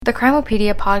The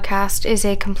Crimopedia podcast is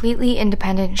a completely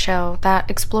independent show that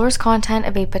explores content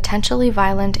of a potentially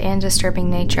violent and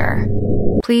disturbing nature.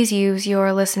 Please use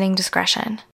your listening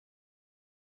discretion.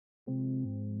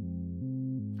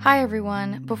 Hi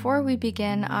everyone, before we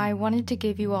begin, I wanted to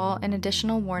give you all an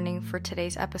additional warning for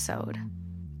today's episode.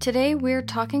 Today we're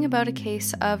talking about a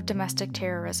case of domestic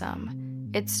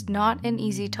terrorism. It's not an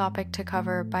easy topic to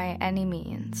cover by any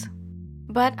means.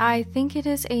 But I think it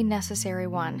is a necessary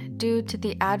one due to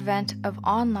the advent of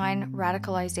online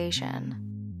radicalization.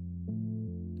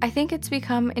 I think it's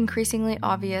become increasingly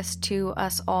obvious to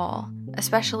us all,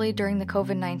 especially during the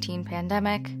COVID-19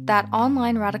 pandemic, that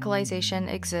online radicalization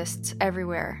exists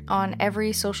everywhere, on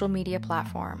every social media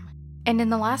platform. And in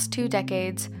the last 2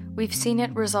 decades, we've seen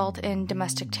it result in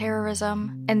domestic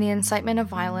terrorism and the incitement of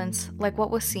violence like what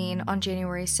was seen on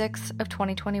January 6th of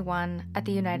 2021 at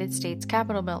the United States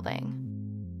Capitol building.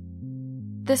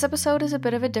 This episode is a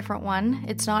bit of a different one.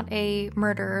 It's not a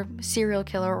murder, serial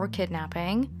killer, or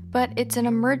kidnapping, but it's an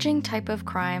emerging type of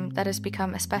crime that has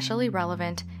become especially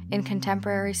relevant in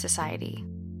contemporary society.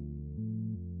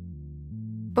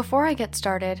 Before I get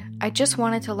started, I just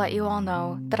wanted to let you all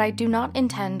know that I do not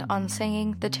intend on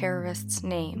saying the terrorist's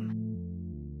name.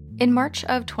 In March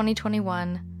of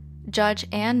 2021, Judge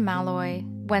Anne Malloy,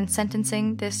 when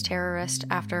sentencing this terrorist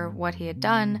after what he had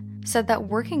done, said that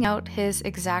working out his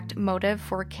exact motive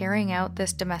for carrying out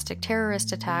this domestic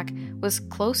terrorist attack was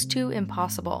close to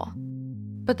impossible.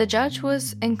 But the judge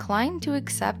was inclined to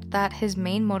accept that his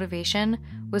main motivation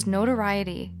was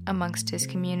notoriety amongst his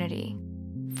community.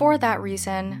 For that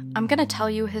reason, I'm going to tell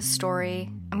you his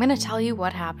story, I'm going to tell you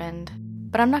what happened,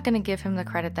 but I'm not going to give him the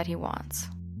credit that he wants.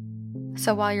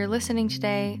 So while you're listening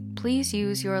today, please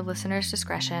use your listener's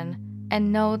discretion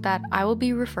and know that I will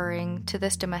be referring to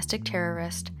this domestic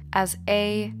terrorist as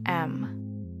A.M.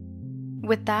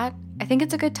 With that, I think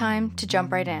it's a good time to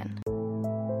jump right in.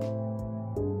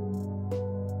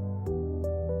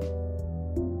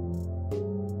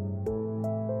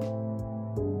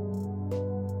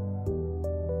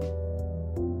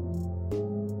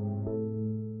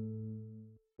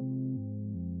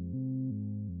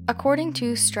 According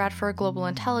to Stratfor Global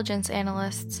Intelligence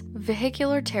analysts,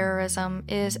 vehicular terrorism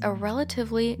is a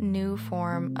relatively new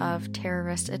form of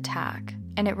terrorist attack,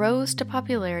 and it rose to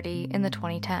popularity in the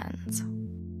 2010s.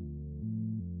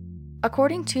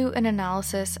 According to an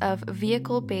analysis of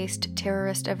vehicle-based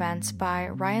terrorist events by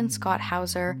Ryan Scott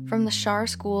Hauser from the Schar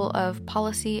School of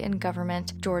Policy and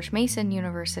Government, George Mason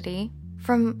University,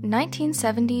 from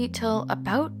 1970 till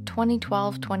about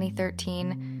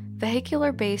 2012-2013,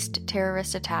 vehicular-based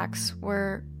terrorist attacks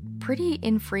were pretty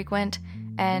infrequent,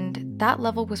 and that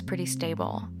level was pretty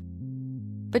stable.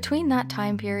 Between that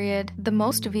time period, the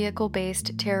most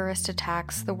vehicle-based terrorist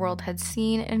attacks the world had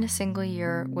seen in a single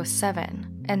year was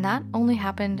 7, and that only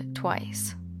happened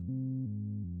twice.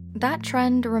 That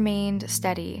trend remained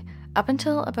steady up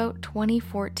until about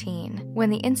 2014, when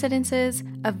the incidences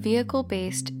of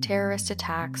vehicle-based terrorist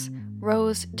attacks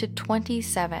rose to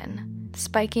 27,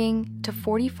 spiking to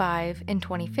 45 in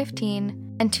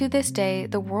 2015, and to this day,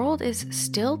 the world is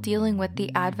still dealing with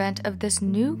the advent of this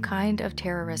new kind of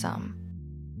terrorism.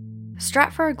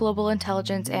 Stratfor Global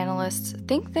Intelligence analysts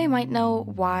think they might know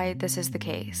why this is the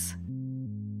case.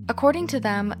 According to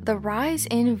them, the rise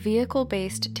in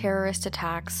vehicle-based terrorist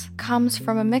attacks comes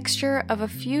from a mixture of a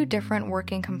few different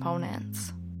working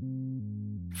components.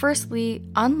 Firstly,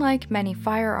 unlike many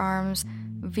firearms,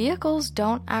 vehicles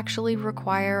don't actually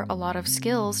require a lot of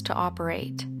skills to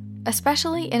operate,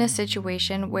 especially in a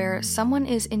situation where someone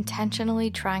is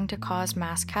intentionally trying to cause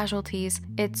mass casualties.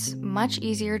 It's much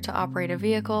easier to operate a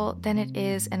vehicle than it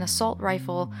is an assault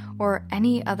rifle or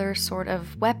any other sort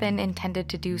of weapon intended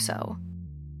to do so.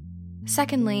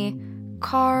 Secondly,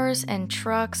 cars and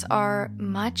trucks are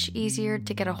much easier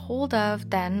to get a hold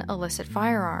of than illicit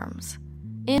firearms,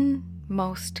 in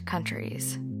most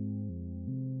countries.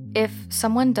 If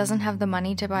someone doesn't have the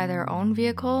money to buy their own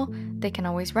vehicle, they can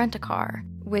always rent a car,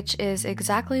 which is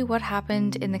exactly what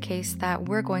happened in the case that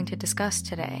we're going to discuss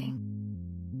today.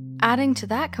 Adding to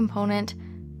that component,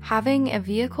 having a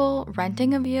vehicle,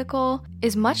 renting a vehicle,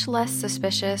 is much less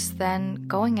suspicious than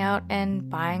going out and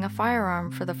buying a firearm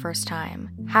for the first time.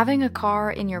 Having a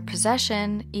car in your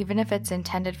possession, even if it's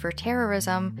intended for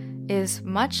terrorism, is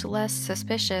much less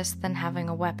suspicious than having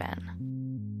a weapon.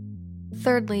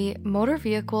 Thirdly, motor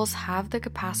vehicles have the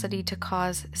capacity to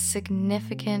cause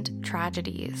significant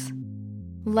tragedies.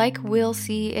 Like we'll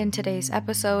see in today's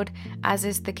episode, as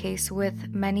is the case with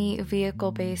many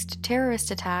vehicle-based terrorist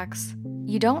attacks,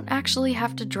 you don't actually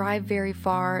have to drive very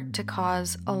far to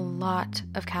cause a lot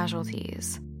of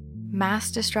casualties.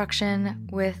 Mass destruction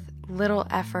with little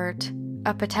effort,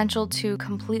 a potential to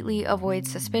completely avoid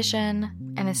suspicion,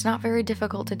 and it's not very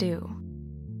difficult to do.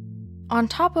 On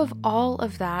top of all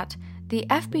of that, the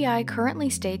FBI currently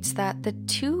states that the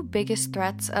two biggest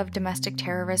threats of domestic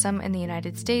terrorism in the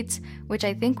United States, which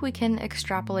I think we can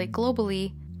extrapolate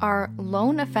globally, are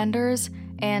lone offenders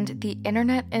and the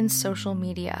internet and social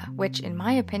media, which, in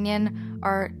my opinion,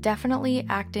 are definitely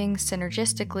acting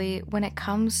synergistically when it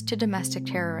comes to domestic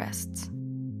terrorists.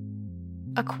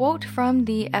 A quote from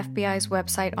the FBI's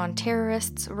website on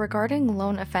terrorists regarding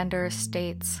lone offenders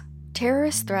states,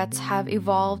 "Terrorist threats have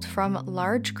evolved from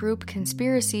large group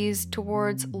conspiracies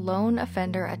towards lone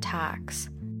offender attacks.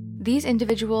 These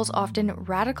individuals often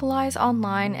radicalize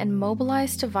online and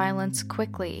mobilize to violence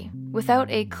quickly.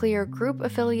 Without a clear group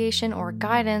affiliation or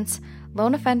guidance,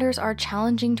 lone offenders are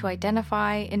challenging to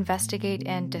identify, investigate,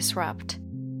 and disrupt."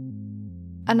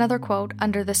 Another quote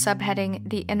under the subheading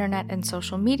 "The Internet and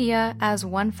Social Media as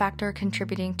one factor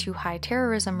contributing to high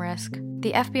terrorism risk,"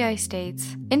 the FBI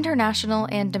states, "International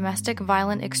and domestic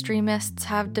violent extremists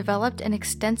have developed an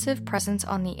extensive presence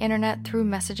on the internet through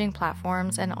messaging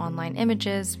platforms and online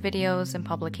images, videos, and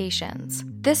publications.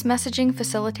 This messaging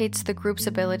facilitates the group's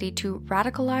ability to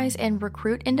radicalize and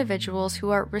recruit individuals who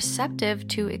are receptive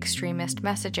to extremist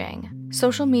messaging.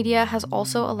 Social media has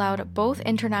also allowed both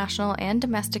international and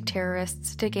domestic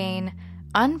terrorists to gain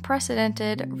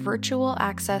unprecedented virtual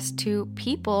access to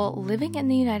people living in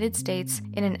the United States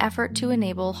in an effort to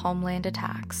enable homeland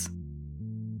attacks."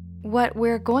 What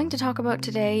we're going to talk about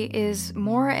today is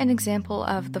more an example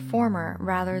of the former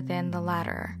rather than the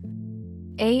latter.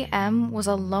 AM was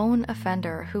a lone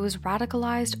offender who was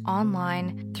radicalized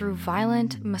online through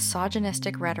violent,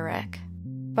 misogynistic rhetoric.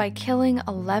 By killing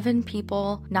 11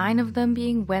 people, 9 of them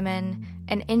being women,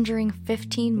 and injuring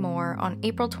 15 more on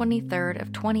April 23rd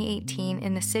of 2018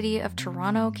 in the city of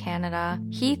Toronto, Canada,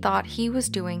 he thought he was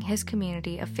doing his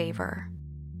community a favor.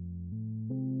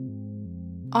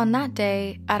 On that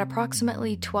day, at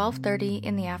approximately 12:30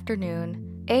 in the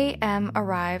afternoon, AM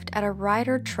arrived at a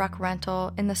Ryder truck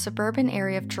rental in the suburban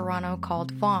area of Toronto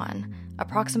called Vaughan,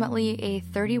 approximately a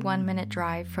 31-minute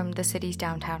drive from the city's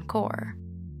downtown core.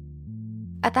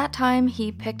 At that time,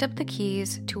 he picked up the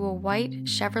keys to a white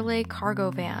Chevrolet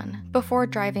cargo van before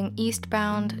driving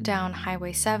eastbound down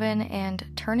Highway 7 and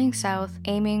turning south,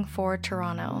 aiming for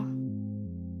Toronto.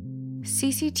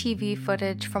 CCTV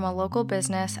footage from a local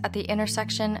business at the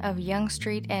intersection of Yonge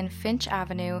Street and Finch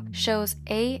Avenue shows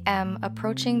AM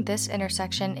approaching this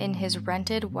intersection in his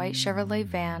rented white Chevrolet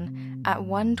van at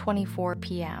 1:24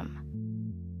 p.m.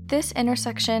 This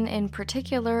intersection in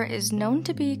particular is known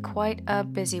to be quite a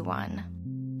busy one.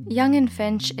 Yonge and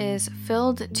Finch is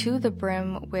filled to the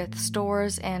brim with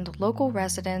stores and local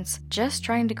residents just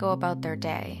trying to go about their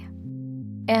day.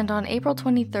 And on April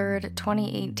 23rd,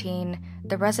 2018,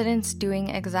 the residents doing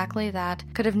exactly that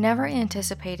could have never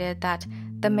anticipated that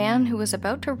the man who was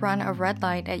about to run a red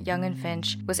light at Yonge and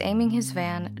Finch was aiming his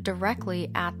van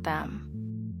directly at them.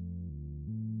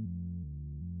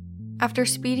 After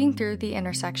speeding through the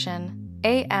intersection,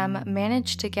 AM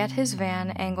managed to get his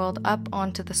van angled up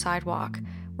onto the sidewalk,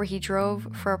 where he drove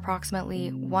for approximately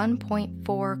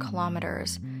 1.4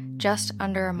 kilometers, just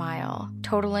under a mile,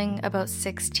 totaling about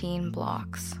 16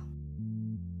 blocks.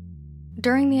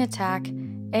 During the attack,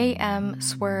 AM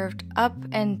swerved up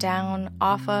and down,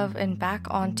 off of and back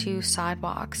onto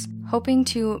sidewalks, hoping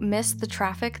to miss the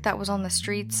traffic that was on the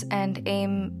streets and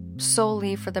aim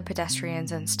solely for the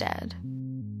pedestrians instead.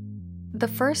 The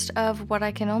first of what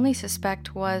I can only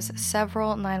suspect was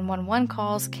several 911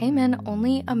 calls came in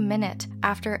only a minute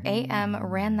after AM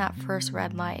ran that first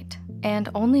red light, and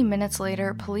only minutes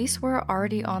later, police were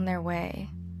already on their way.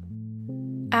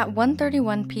 At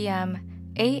 1:31 p.m.,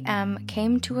 AM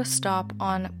came to a stop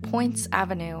on Points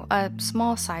Avenue, a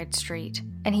small side street,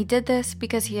 and he did this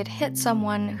because he had hit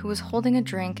someone who was holding a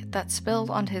drink that spilled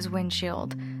onto his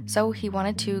windshield, so he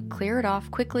wanted to clear it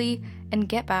off quickly and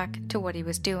get back to what he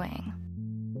was doing.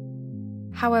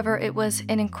 However, it was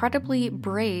an incredibly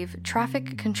brave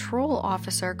traffic control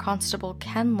officer, Constable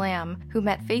Ken Lamb, who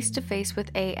met face-to-face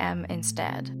with AM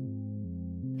instead.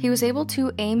 He was able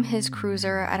to aim his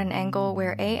cruiser at an angle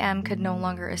where AM could no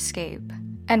longer escape,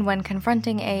 and when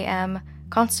confronting AM,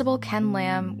 Constable Ken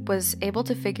Lamb was able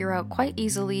to figure out quite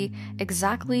easily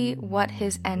exactly what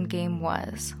his endgame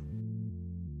was.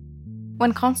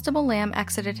 When Constable Lamb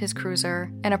exited his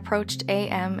cruiser and approached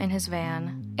AM in his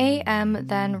van, AM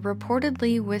then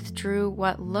reportedly withdrew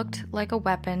what looked like a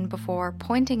weapon before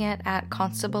pointing it at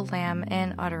Constable Lamb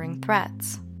and uttering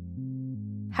threats.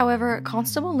 However,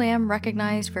 Constable Lamb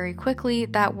recognized very quickly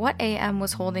that what AM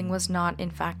was holding was not in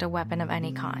fact a weapon of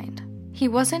any kind. He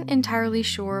wasn't entirely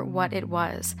sure what it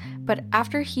was, but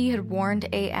after he had warned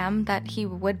AM that he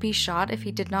would be shot if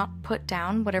he did not put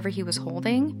down whatever he was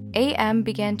holding, AM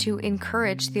began to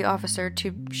encourage the officer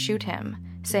to shoot him,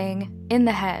 saying, "In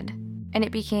the head," and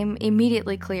it became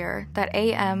immediately clear that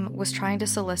AM was trying to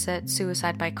solicit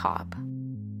suicide by cop.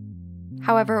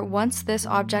 However, once this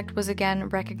object was again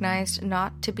recognized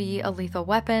not to be a lethal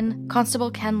weapon,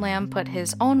 Constable Ken Lamb put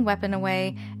his own weapon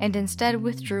away and instead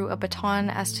withdrew a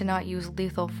baton as to not use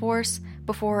lethal force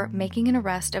before making an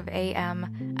arrest of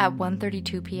AM at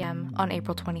 1:32 p.m. on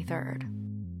April 23rd.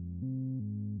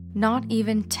 Not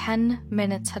even 10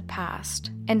 minutes had passed,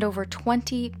 and over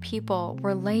 20 people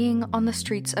were laying on the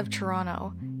streets of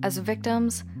Toronto as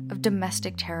victims of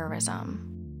domestic terrorism.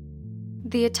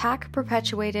 The attack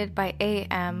perpetuated by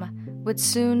AM would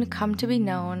soon come to be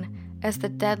known as the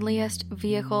deadliest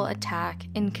vehicle attack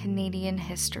in Canadian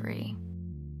history.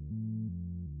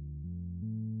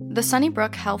 The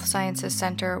Sunnybrook Health Sciences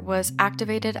Centre was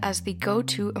activated as the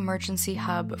go-to emergency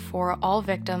hub for all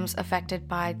victims affected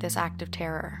by this act of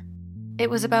terror. It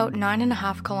was about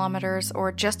 9.5 kilometers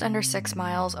or just under 6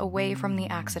 miles away from the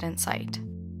accident site.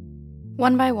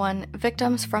 One by one,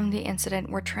 victims from the incident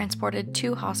were transported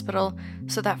to hospital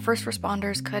so that first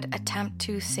responders could attempt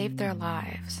to save their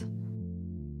lives.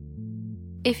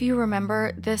 If you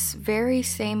remember, this very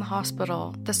same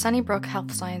hospital, the Sunnybrook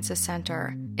Health Sciences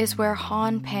Centre, is where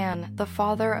Han Pan, the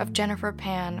father of Jennifer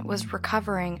Pan, was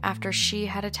recovering after she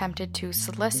had attempted to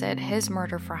solicit his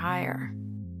murder for hire.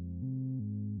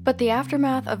 But the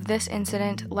aftermath of this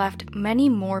incident left many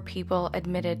more people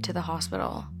admitted to the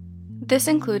hospital. This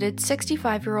included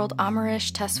 65-year-old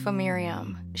Amarish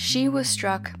Tesfamiriam. She was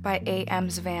struck by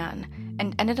AM's van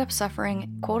and ended up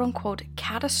suffering quote-unquote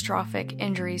catastrophic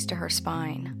injuries to her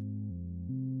spine.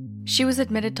 She was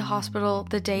admitted to hospital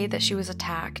the day that she was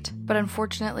attacked, but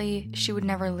unfortunately, she would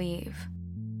never leave.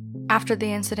 After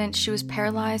the incident, she was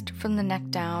paralyzed from the neck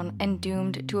down and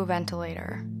doomed to a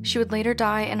ventilator. She would later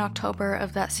die in October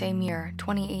of that same year,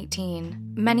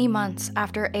 2018, many months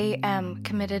after AM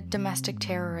committed domestic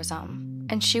terrorism,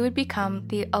 and she would become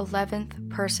the 11th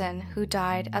person who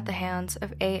died at the hands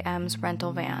of AM's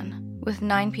rental van, with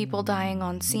 9 people dying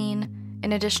on scene,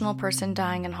 an additional person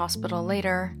dying in hospital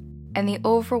later, and the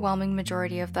overwhelming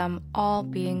majority of them all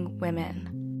being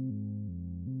women.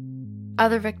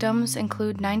 Other victims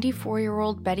include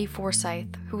 94-year-old Betty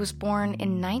Forsyth, who was born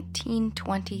in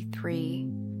 1923.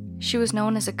 She was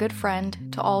known as a good friend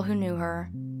to all who knew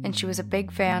her, and she was a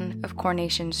big fan of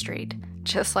Coronation Street,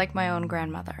 just like my own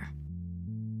grandmother.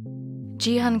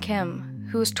 Ji-Hun Kim,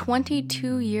 who was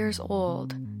 22 years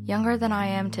old, younger than I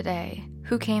am today,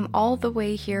 who came all the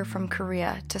way here from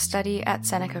Korea to study at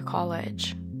Seneca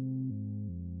College.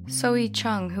 So-Hee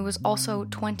Chung, who was also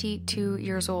 22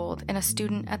 years old and a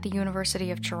student at the University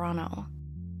of Toronto.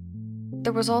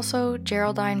 There was also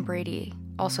Geraldine Brady,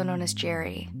 also known as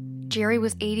Jerry. Jerry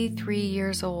was 83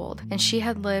 years old, and she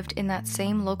had lived in that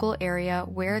same local area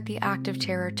where the act of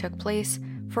terror took place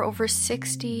for over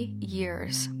 60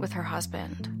 years with her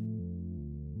husband.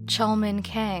 Chul-Min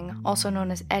Kang, also known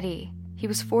as Eddie, he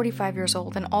was 45 years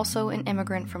old and also an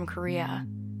immigrant from Korea.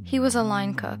 He was a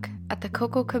line cook at the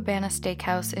Coco Cabana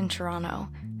Steakhouse in Toronto,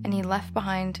 and he left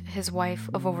behind his wife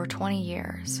of over 20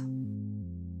 years.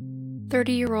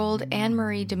 30-year-old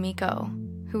Anne-Marie D'Amico,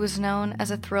 who was known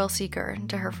as a thrill seeker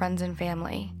to her friends and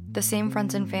family, the same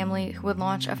friends and family who would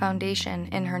launch a foundation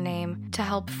in her name to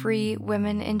help free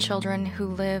women and children who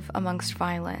live amongst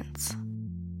violence.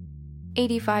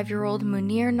 85-year-old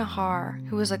Munir Nahar,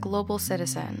 who was a global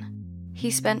citizen. He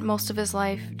spent most of his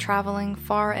life traveling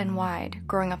far and wide,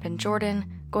 growing up in Jordan,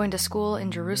 going to school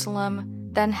in Jerusalem,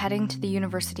 then heading to the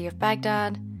University of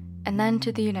Baghdad, and then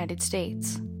to the United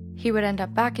States. He would end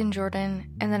up back in Jordan,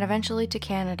 and then eventually to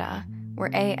Canada, where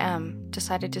AM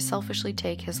decided to selfishly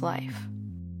take his life.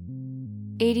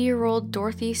 80-year-old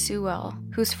Dorothy Sewell,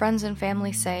 whose friends and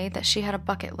family say that she had a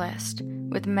bucket list,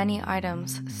 with many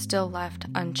items still left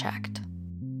unchecked.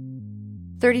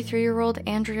 33-year-old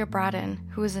Andrea Braddon,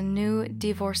 who was a new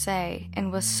divorcee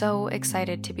and was so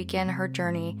excited to begin her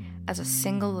journey as a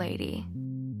single lady.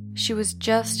 She was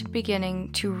just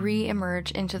beginning to re-emerge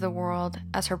into the world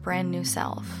as her brand new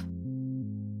self.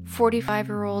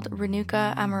 45-year-old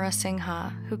Renuka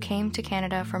Amarasinghe, who came to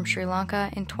Canada from Sri Lanka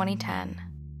in 2010.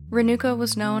 Renuka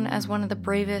was known as one of the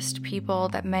bravest people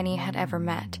that many had ever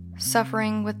met,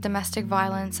 suffering with domestic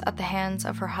violence at the hands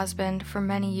of her husband for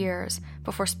many years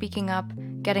before speaking up,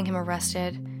 getting him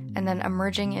arrested, and then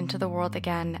emerging into the world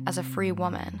again as a free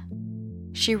woman.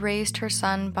 She raised her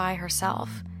son by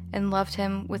herself and loved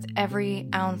him with every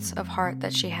ounce of heart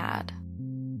that she had.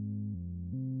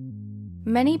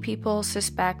 Many people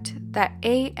suspect that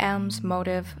AM's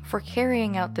motive for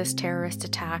carrying out this terrorist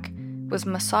attack was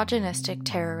misogynistic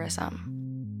terrorism.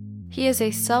 He is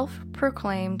a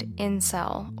self-proclaimed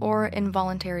incel, or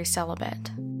involuntary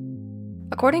celibate.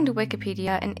 According to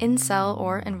Wikipedia, an incel,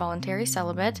 or involuntary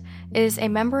celibate, is a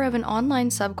member of an online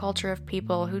subculture of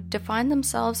people who define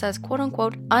themselves as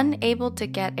quote-unquote unable to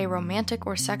get a romantic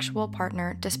or sexual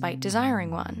partner despite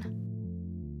desiring one.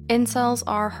 Incels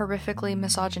are horrifically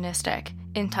misogynistic,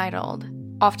 entitled,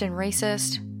 often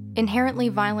racist, inherently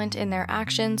violent in their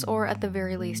actions or at the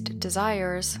very least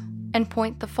desires, and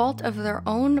point the fault of their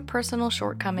own personal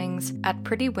shortcomings at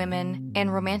pretty women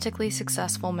and romantically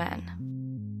successful men.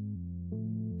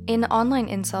 In online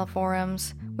incel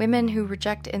forums, women who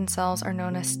reject incels are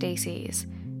known as Stacies,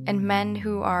 and men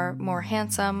who are more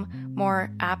handsome,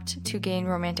 more apt to gain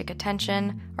romantic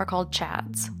attention, are called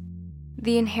Chads.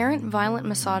 The inherent violent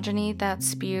misogyny that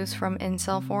spews from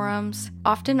incel forums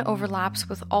often overlaps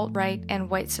with alt-right and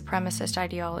white supremacist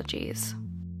ideologies.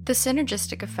 The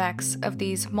synergistic effects of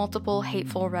these multiple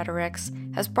hateful rhetorics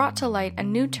has brought to light a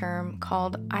new term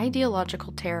called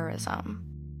ideological terrorism.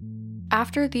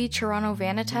 After the Toronto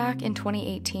van attack in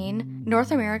 2018, North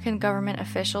American government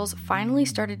officials finally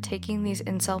started taking these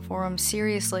incel forums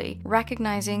seriously,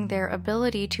 recognizing their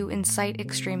ability to incite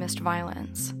extremist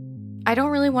violence. I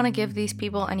don't really want to give these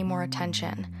people any more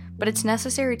attention, but it's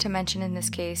necessary to mention in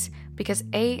this case because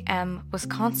AM was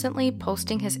constantly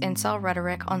posting his incel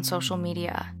rhetoric on social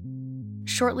media.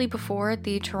 Shortly before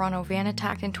the Toronto van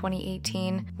attack in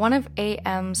 2018, one of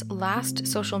AM's last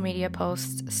social media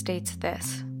posts states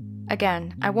this.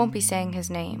 Again, I won't be saying his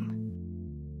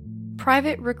name.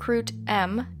 Private Recruit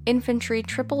M, Infantry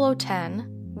 00010,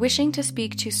 wishing to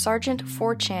speak to Sergeant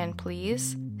 4chan,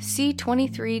 please.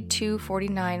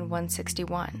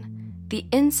 C-23-249-161. The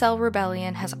incel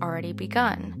rebellion has already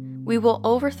begun. We will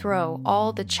overthrow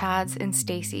all the Chads and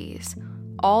Stacies.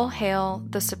 All hail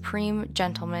the Supreme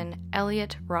Gentleman,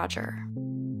 Elliot Rodger.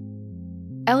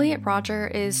 Elliot Rodger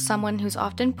is someone who's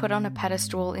often put on a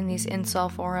pedestal in these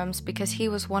incel forums because he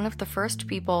was one of the first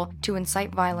people to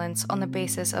incite violence on the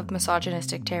basis of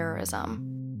misogynistic terrorism.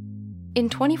 In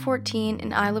 2014,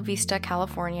 in Isla Vista,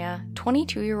 California,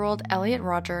 22-year-old Elliot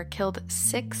Rodger killed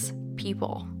 6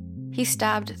 people. He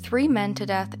stabbed 3 men to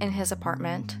death in his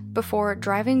apartment before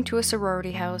driving to a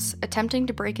sorority house, attempting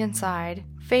to break inside,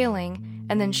 failing,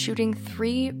 and then shooting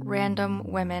 3 random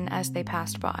women as they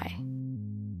passed by.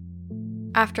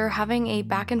 After having a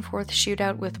back-and-forth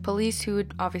shootout with police who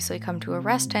had obviously come to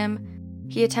arrest him,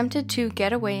 he attempted to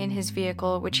get away in his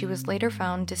vehicle, which he was later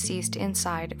found deceased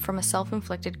inside from a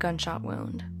self-inflicted gunshot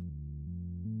wound.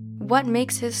 What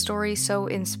makes his story so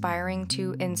inspiring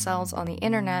to incels on the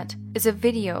internet is a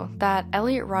video that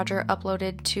Elliot Rodger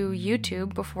uploaded to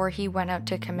YouTube before he went out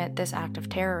to commit this act of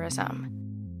terrorism.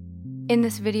 In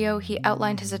this video, he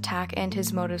outlined his attack and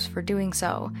his motives for doing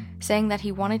so, saying that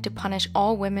he wanted to punish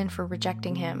all women for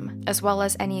rejecting him, as well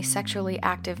as any sexually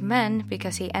active men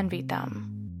because he envied them.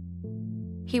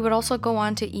 He would also go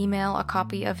on to email a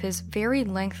copy of his very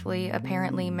lengthy,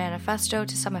 apparently, manifesto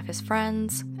to some of his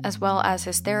friends, as well as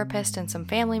his therapist and some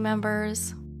family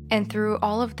members. And through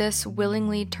all of this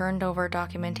willingly turned over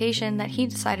documentation that he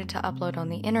decided to upload on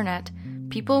the internet,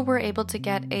 people were able to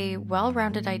get a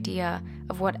well-rounded idea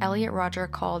of what Elliot Rodger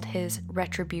called his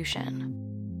retribution.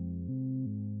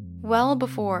 Well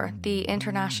before the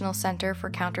International Center for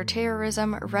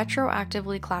Counterterrorism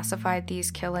retroactively classified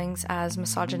these killings as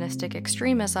misogynistic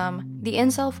extremism, the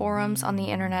incel forums on the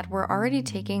internet were already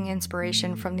taking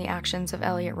inspiration from the actions of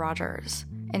Elliot Rodgers,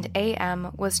 and AM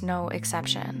was no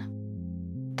exception.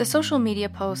 The social media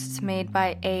posts made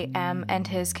by AM and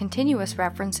his continuous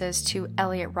references to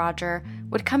Elliot Rodger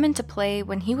would come into play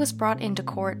when he was brought into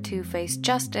court to face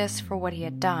justice for what he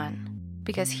had done,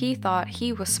 because he thought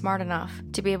he was smart enough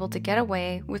to be able to get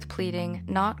away with pleading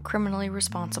not criminally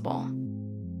responsible.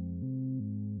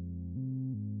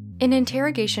 In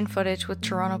interrogation footage with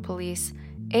Toronto police,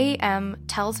 AM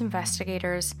tells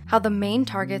investigators how the main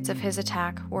targets of his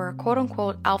attack were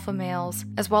quote-unquote alpha males,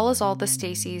 as well as all the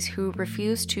Stacies who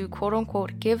refused to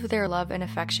quote-unquote give their love and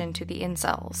affection to the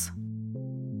incels.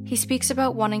 He speaks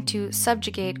about wanting to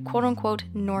subjugate quote-unquote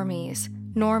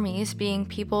normies being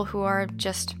people who are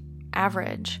just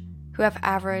average, who have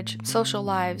average social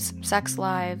lives, sex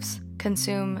lives,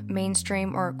 consume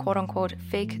mainstream or quote-unquote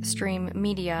fake stream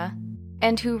media,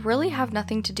 and who really have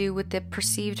nothing to do with the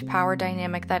perceived power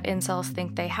dynamic that incels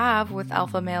think they have with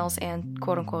alpha males and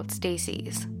quote-unquote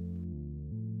Stacies.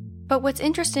 But what's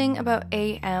interesting about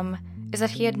AM is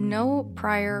that he had no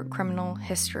prior criminal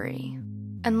history.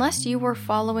 Unless you were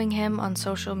following him on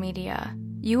social media,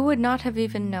 you would not have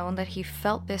even known that he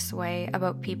felt this way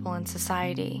about people in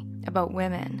society, about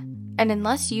women. And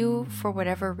unless you, for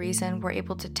whatever reason, were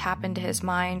able to tap into his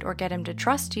mind or get him to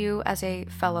trust you as a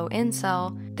fellow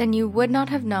incel, then you would not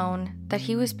have known that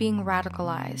he was being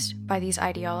radicalized by these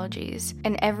ideologies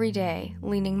and every day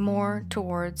leaning more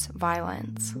towards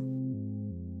violence.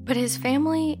 But his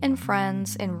family and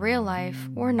friends in real life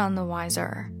were none the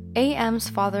wiser. AM's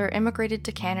father immigrated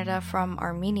to Canada from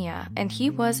Armenia, and he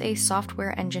was a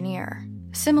software engineer.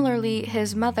 Similarly,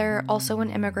 his mother, also an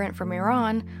immigrant from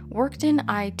Iran, worked in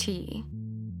IT.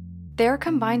 Their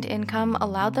combined income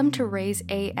allowed them to raise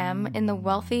AM in the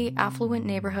wealthy, affluent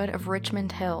neighborhood of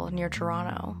Richmond Hill near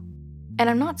Toronto. And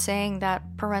I'm not saying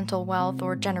that parental wealth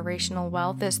or generational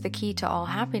wealth is the key to all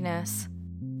happiness,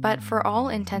 but for all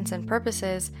intents and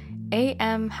purposes,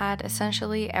 AM had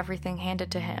essentially everything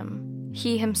handed to him.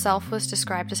 He himself was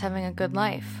described as having a good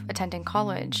life, attending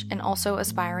college, and also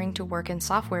aspiring to work in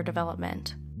software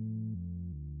development.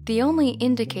 The only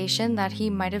indication that he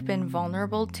might have been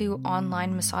vulnerable to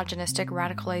online misogynistic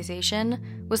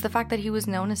radicalization was the fact that he was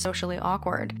known as socially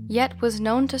awkward, yet was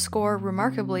known to score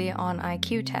remarkably on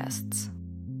IQ tests.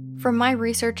 From my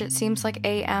research, it seems like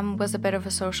AM was a bit of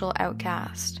a social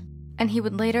outcast, and he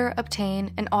would later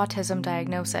obtain an autism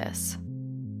diagnosis.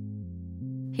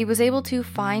 He was able to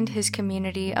find his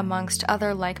community amongst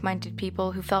other like-minded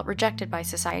people who felt rejected by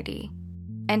society.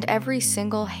 And every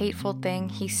single hateful thing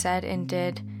he said and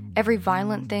did, every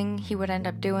violent thing he would end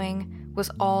up doing, was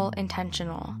all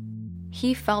intentional.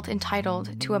 He felt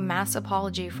entitled to a mass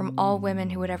apology from all women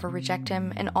who would ever reject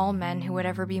him and all men who would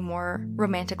ever be more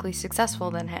romantically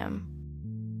successful than him.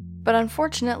 But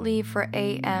unfortunately for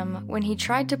AM, when he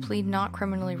tried to plead not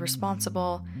criminally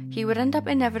responsible, he would end up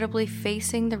inevitably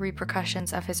facing the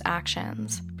repercussions of his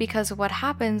actions. Because what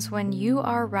happens when you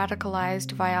are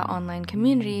radicalized via online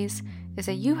communities is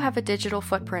that you have a digital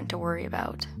footprint to worry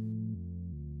about.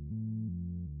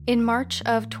 In March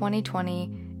of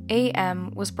 2020,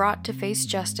 AM was brought to face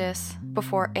justice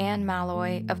before Anne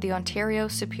Malloy of the Ontario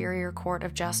Superior Court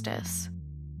of Justice.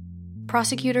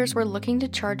 Prosecutors were looking to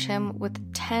charge him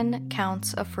with 10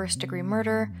 counts of first-degree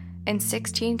murder and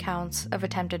 16 counts of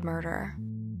attempted murder.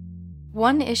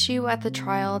 One issue at the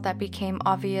trial that became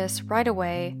obvious right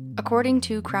away, according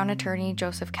to Crown Attorney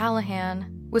Joseph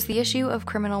Callahan, was the issue of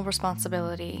criminal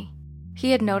responsibility.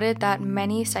 He had noted that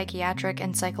many psychiatric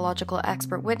and psychological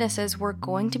expert witnesses were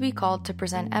going to be called to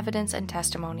present evidence and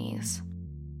testimonies.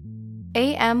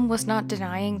 AM was not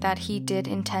denying that he did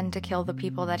intend to kill the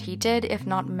people that he did, if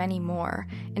not many more.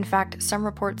 In fact, some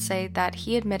reports say that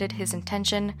he admitted his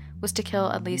intention was to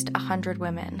kill at least 100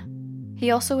 women.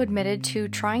 He also admitted to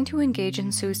trying to engage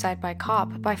in suicide by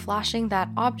cop by flashing that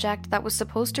object that was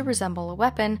supposed to resemble a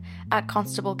weapon at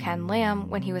Constable Ken Lamb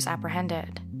when he was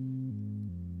apprehended.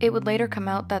 It would later come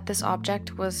out that this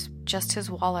object was just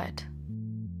his wallet.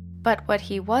 But what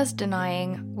he was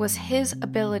denying was his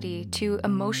ability to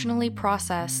emotionally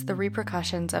process the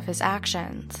repercussions of his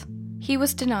actions. He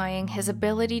was denying his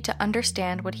ability to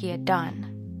understand what he had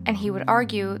done, and he would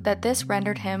argue that this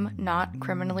rendered him not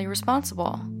criminally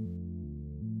responsible.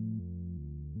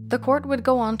 The court would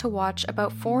go on to watch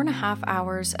about 4.5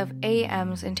 hours of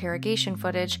AM's interrogation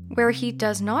footage, where he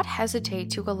does not hesitate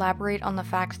to elaborate on the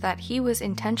fact that he was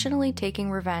intentionally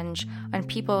taking revenge on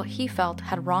people he felt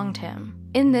had wronged him.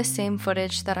 In this same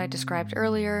footage that I described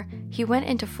earlier, he went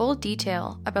into full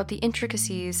detail about the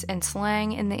intricacies and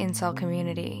slang in the incel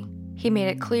community. He made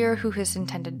it clear who his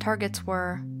intended targets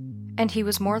were, and he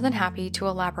was more than happy to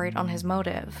elaborate on his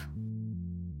motive.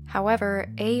 However,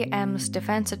 AM's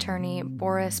defense attorney,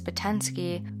 Boris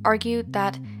Batensky, argued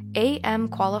that AM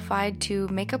qualified to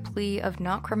make a plea of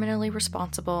not criminally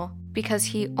responsible because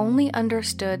he only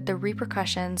understood the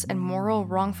repercussions and moral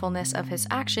wrongfulness of his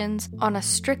actions on a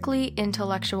strictly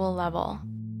intellectual level.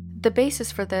 The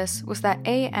basis for this was that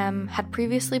AM had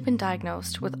previously been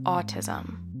diagnosed with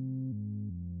autism.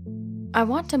 I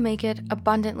want to make it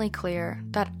abundantly clear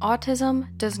that autism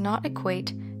does not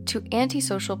equate to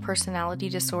antisocial personality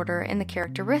disorder and the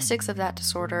characteristics of that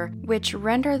disorder, which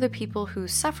render the people who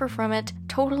suffer from it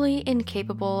totally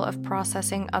incapable of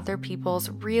processing other people's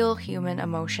real human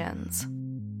emotions.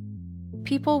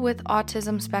 People with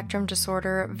autism spectrum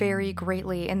disorder vary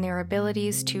greatly in their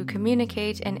abilities to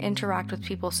communicate and interact with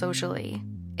people socially.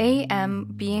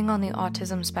 AM, being on the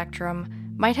autism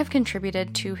spectrum, might have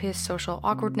contributed to his social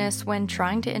awkwardness when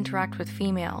trying to interact with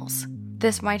females.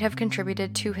 This might have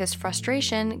contributed to his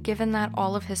frustration given that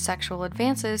all of his sexual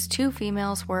advances to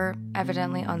females were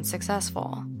evidently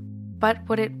unsuccessful. But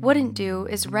what it wouldn't do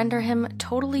is render him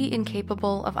totally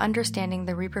incapable of understanding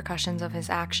the repercussions of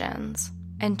his actions.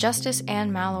 And Justice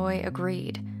Anne Malloy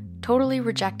agreed. totally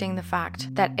rejecting the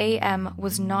fact that AM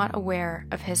was not aware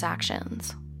of his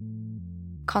actions.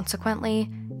 Consequently,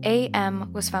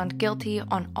 AM was found guilty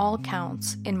on all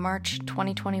counts in March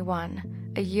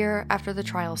 2021, a year after the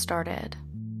trial started.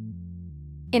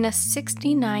 In a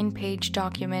 69-page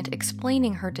document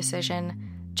explaining her decision,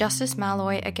 Justice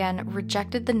Malloy again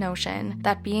rejected the notion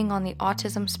that being on the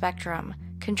autism spectrum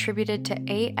contributed to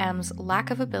AM's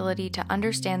lack of ability to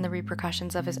understand the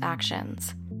repercussions of his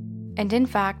actions. And in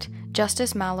fact,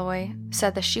 Justice Malloy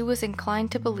said that she was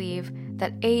inclined to believe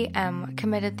that AM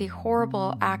committed the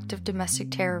horrible act of domestic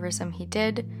terrorism he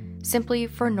did simply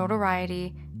for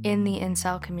notoriety in the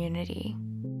incel community.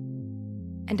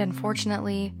 And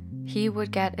unfortunately, he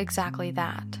would get exactly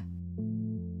that.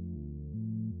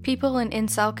 People in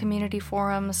incel community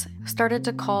forums started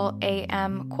to call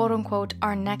AM, quote-unquote,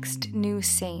 our next new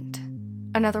saint.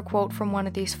 Another quote from one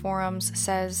of these forums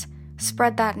says,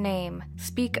 "Spread that name,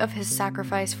 speak of his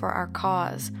sacrifice for our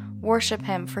cause, worship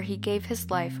him for he gave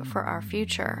his life for our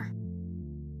future."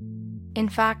 In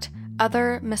fact,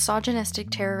 other misogynistic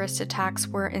terrorist attacks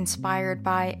were inspired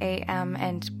by AM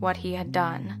and what he had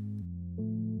done.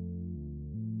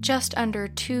 Just under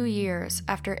 2 years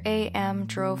after AM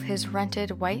drove his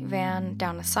rented white van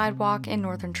down a sidewalk in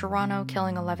northern Toronto,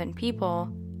 killing 11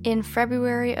 people, in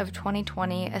February of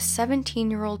 2020, a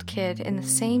 17-year-old kid in the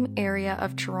same area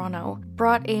of Toronto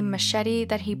brought a machete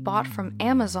that he bought from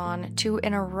Amazon to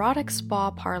an erotic spa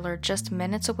parlor just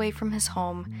minutes away from his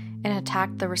home and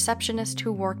attacked the receptionist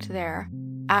who worked there,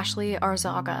 Ashley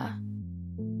Arzaga.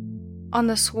 On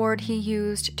the sword he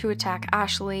used to attack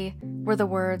Ashley were the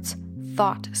words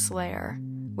 "Thought Slayer,"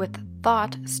 with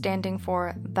thought standing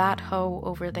for "that hoe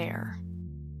over there."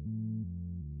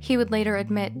 He would later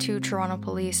admit to Toronto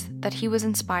police that he was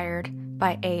inspired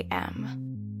by AM.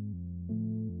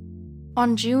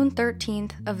 On June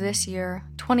 13th of this year,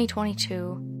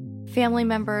 2022, family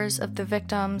members of the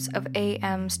victims of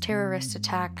AM's terrorist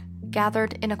attack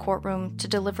gathered in a courtroom to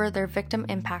deliver their victim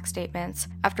impact statements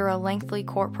after a lengthy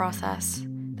court process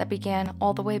that began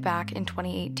all the way back in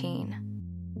 2018.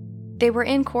 They were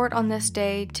in court on this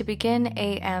day to begin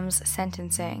AM's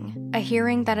sentencing, a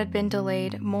hearing that had been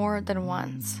delayed more than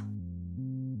once.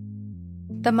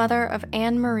 The mother of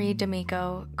Anne-Marie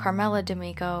D'Amico, Carmela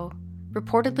D'Amico,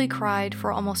 reportedly cried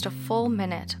for almost a full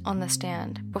minute on the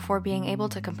stand before being able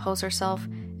to compose herself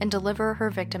and deliver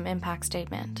her victim impact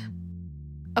statement.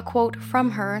 A quote from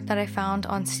her that I found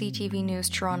on CTV News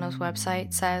Toronto's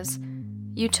website says,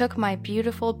 "You took my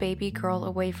beautiful baby girl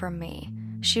away from me.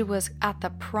 She was at the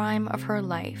prime of her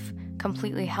life,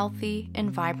 completely healthy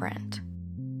and vibrant."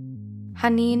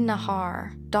 Haneen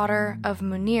Nahar, daughter of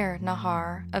Munir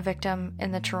Nahar, a victim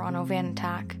in the Toronto van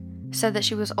attack, said that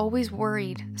she was always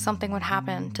worried something would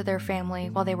happen to their family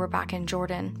while they were back in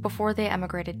Jordan before they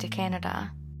emigrated to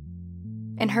Canada.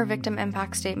 In her victim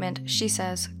impact statement, she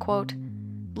says, quote,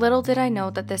 "Little did I know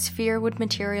that this fear would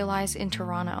materialize in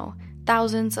Toronto,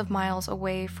 thousands of miles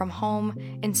away from home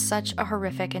in such a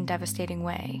horrific and devastating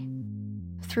way."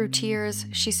 Through tears,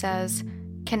 she says,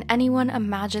 "Can anyone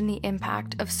imagine the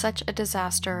impact of such a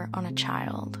disaster on a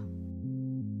child?"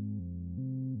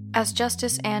 As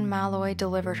Justice Anne Malloy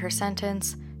delivered her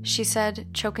sentence, she said,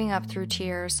 choking up through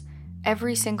tears,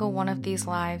 every single one of these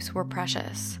lives were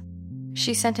precious.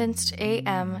 She sentenced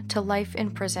AM to life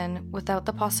in prison without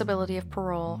the possibility of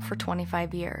parole for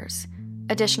 25 years.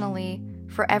 Additionally,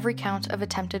 for every count of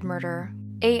attempted murder,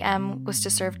 AM was to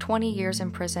serve 20 years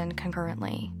in prison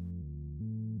concurrently.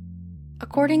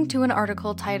 According to an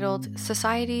article titled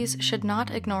 "Societies Should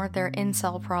Not Ignore Their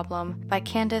Incel Problem" by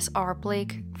Candice R.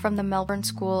 Blake from the Melbourne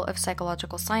School of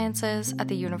Psychological Sciences at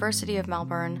the University of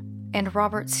Melbourne, and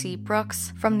Robert C.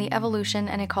 Brooks from the Evolution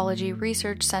and Ecology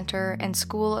Research Centre and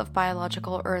School of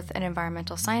Biological Earth and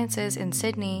Environmental Sciences in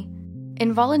Sydney,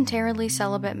 involuntarily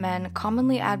celibate men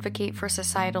commonly advocate for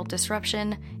societal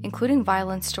disruption, including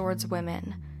violence towards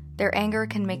women. Their anger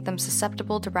can make them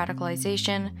susceptible to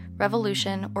radicalization,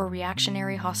 revolution, or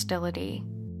reactionary hostility.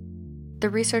 The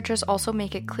researchers also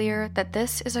make it clear that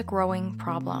this is a growing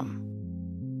problem.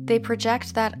 They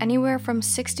project that anywhere from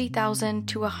 60,000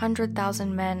 to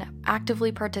 100,000 men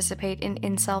actively participate in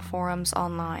incel forums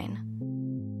online.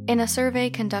 In a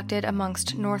survey conducted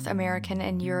amongst North American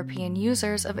and European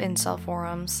users of incel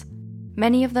forums,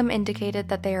 many of them indicated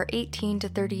that they are 18 to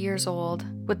 30 years old,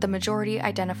 with the majority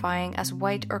identifying as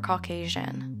white or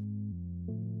Caucasian.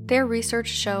 Their research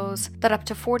shows that up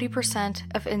to 40%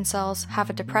 of incels have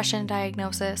a depression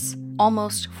diagnosis,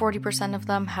 almost 40% of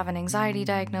them have an anxiety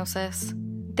diagnosis.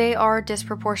 They are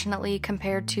disproportionately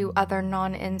compared to other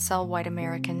non-incel white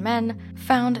American men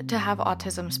found to have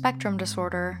autism spectrum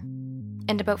disorder,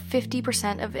 and about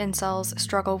 50% of incels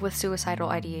struggle with suicidal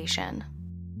ideation.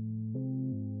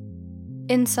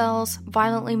 Incels,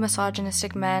 violently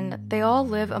misogynistic men, they all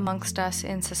live amongst us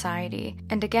in society.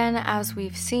 And again, as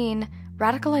we've seen,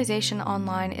 radicalization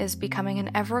online is becoming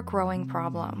an ever-growing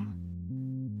problem.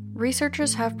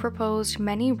 Researchers have proposed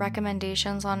many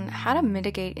recommendations on how to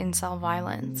mitigate incel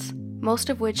violence, most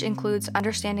of which includes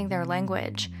understanding their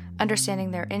language, understanding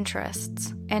their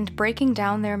interests, and breaking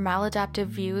down their maladaptive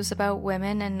views about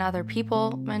women and other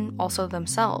people, and also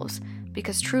themselves,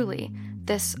 because truly,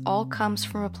 this all comes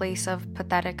from a place of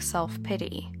pathetic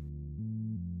self-pity.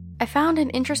 I found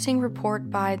an interesting report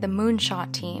by the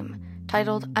Moonshot team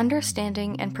titled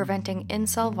Understanding and Preventing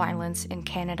Incel Violence in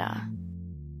Canada.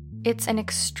 It's an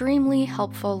extremely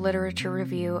helpful literature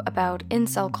review about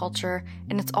incel culture,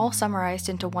 and it's all summarized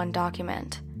into one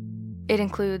document. It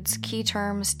includes key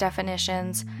terms,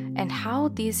 definitions, and how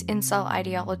these incel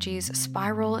ideologies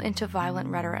spiral into violent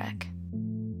rhetoric.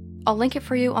 I'll link it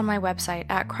for you on my website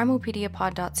at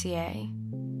crimopediapod.ca.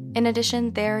 In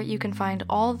addition, there you can find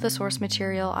all of the source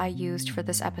material I used for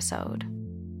this episode.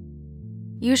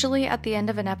 Usually at the end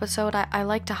of an episode, I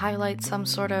like to highlight some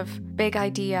sort of big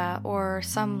idea or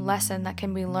some lesson that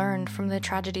can be learned from the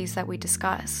tragedies that we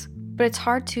discuss. But it's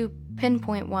hard to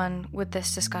pinpoint one with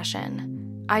this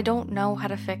discussion. I don't know how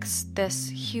to fix this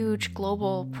huge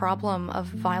global problem of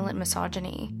violent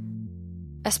misogyny,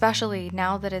 especially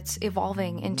now that it's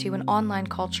evolving into an online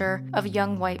culture of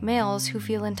young white males who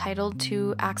feel entitled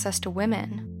to access to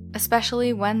women,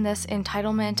 especially when this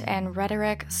entitlement and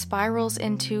rhetoric spirals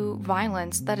into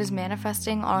violence that is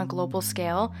manifesting on a global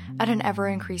scale at an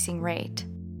ever-increasing rate.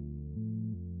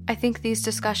 I think these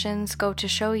discussions go to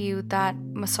show you that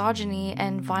misogyny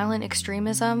and violent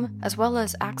extremism, as well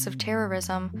as acts of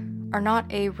terrorism, are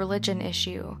not a religion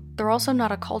issue. They're also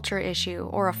not a culture issue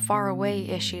or a faraway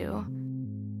issue.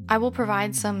 I will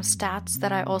provide some stats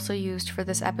that I also used for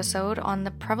this episode on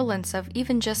the prevalence of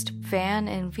even just van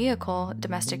and vehicle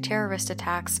domestic terrorist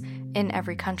attacks in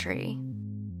every country.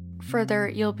 Further,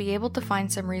 you'll be able to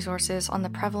find some resources on the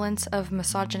prevalence of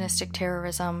misogynistic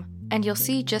terrorism, and you'll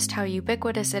see just how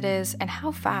ubiquitous it is and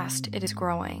how fast it is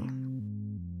growing.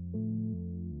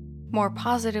 More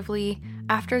positively,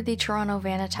 after the Toronto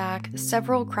van attack,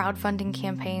 several crowdfunding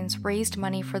campaigns raised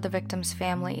money for the victims'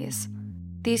 families.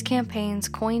 These campaigns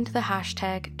coined the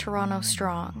hashtag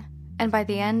TorontoStrong, and by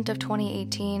the end of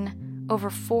 2018, over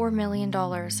 $4 million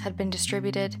had been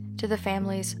distributed to the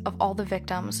families of all the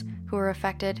victims who were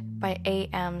affected by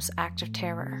AM's act of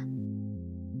terror.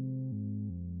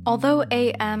 Although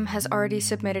AM has already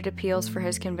submitted appeals for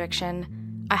his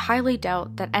conviction, I highly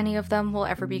doubt that any of them will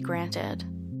ever be granted.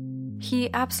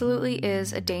 He absolutely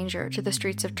is a danger to the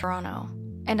streets of Toronto.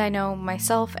 And I know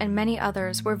myself and many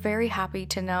others were very happy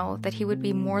to know that he would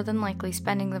be more than likely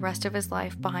spending the rest of his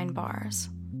life behind bars.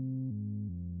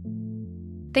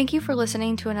 Thank you for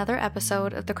listening to another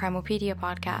episode of the Crimopedia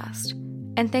podcast.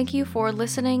 And thank you for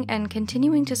listening and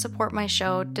continuing to support my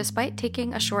show despite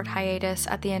taking a short hiatus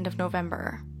at the end of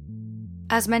November.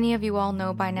 As many of you all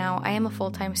know by now, I am a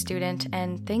full-time student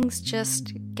and things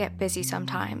just get busy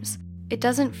sometimes. It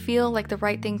doesn't feel like the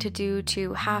right thing to do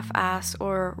to half-ass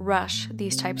or rush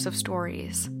these types of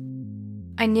stories.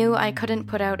 I knew I couldn't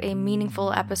put out a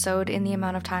meaningful episode in the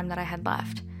amount of time that I had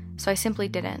left, so I simply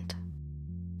didn't.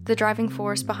 The driving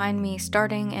force behind me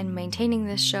starting and maintaining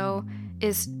this show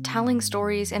is telling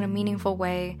stories in a meaningful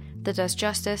way that does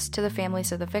justice to the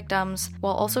families of the victims,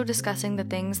 while also discussing the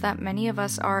things that many of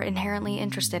us are inherently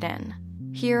interested in.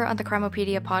 Here on the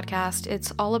Crimopedia podcast,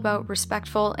 it's all about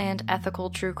respectful and ethical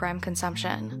true crime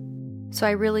consumption. So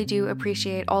I really do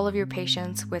appreciate all of your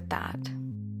patience with that.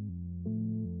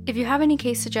 If you have any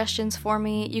case suggestions for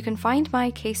me, you can find my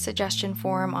case suggestion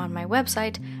form on my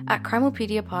website at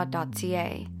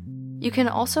crimopediapod.ca. You can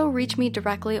also reach me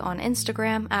directly on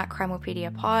Instagram at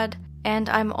crimopediapod, and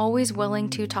I'm always willing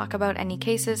to talk about any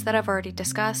cases that I've already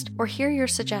discussed or hear your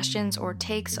suggestions or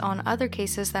takes on other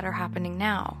cases that are happening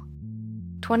now.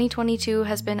 2022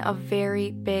 has been a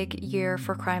very big year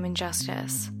for crime and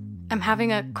justice. I'm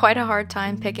having quite a hard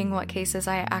time picking what cases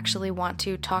I actually want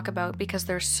to talk about because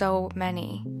there's so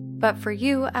many. But for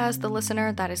you, as the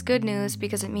listener, that is good news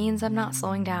because it means I'm not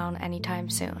slowing down anytime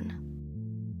soon.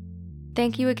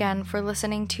 Thank you again for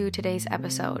listening to today's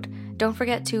episode. Don't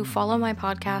forget to follow my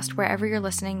podcast wherever you're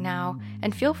listening now,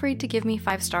 and feel free to give me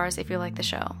 5 stars if you like the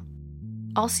show.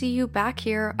 I'll see you back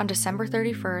here on December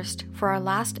 31st for our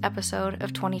last episode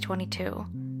of 2022.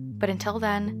 But until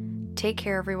then, take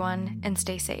care everyone and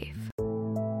stay safe.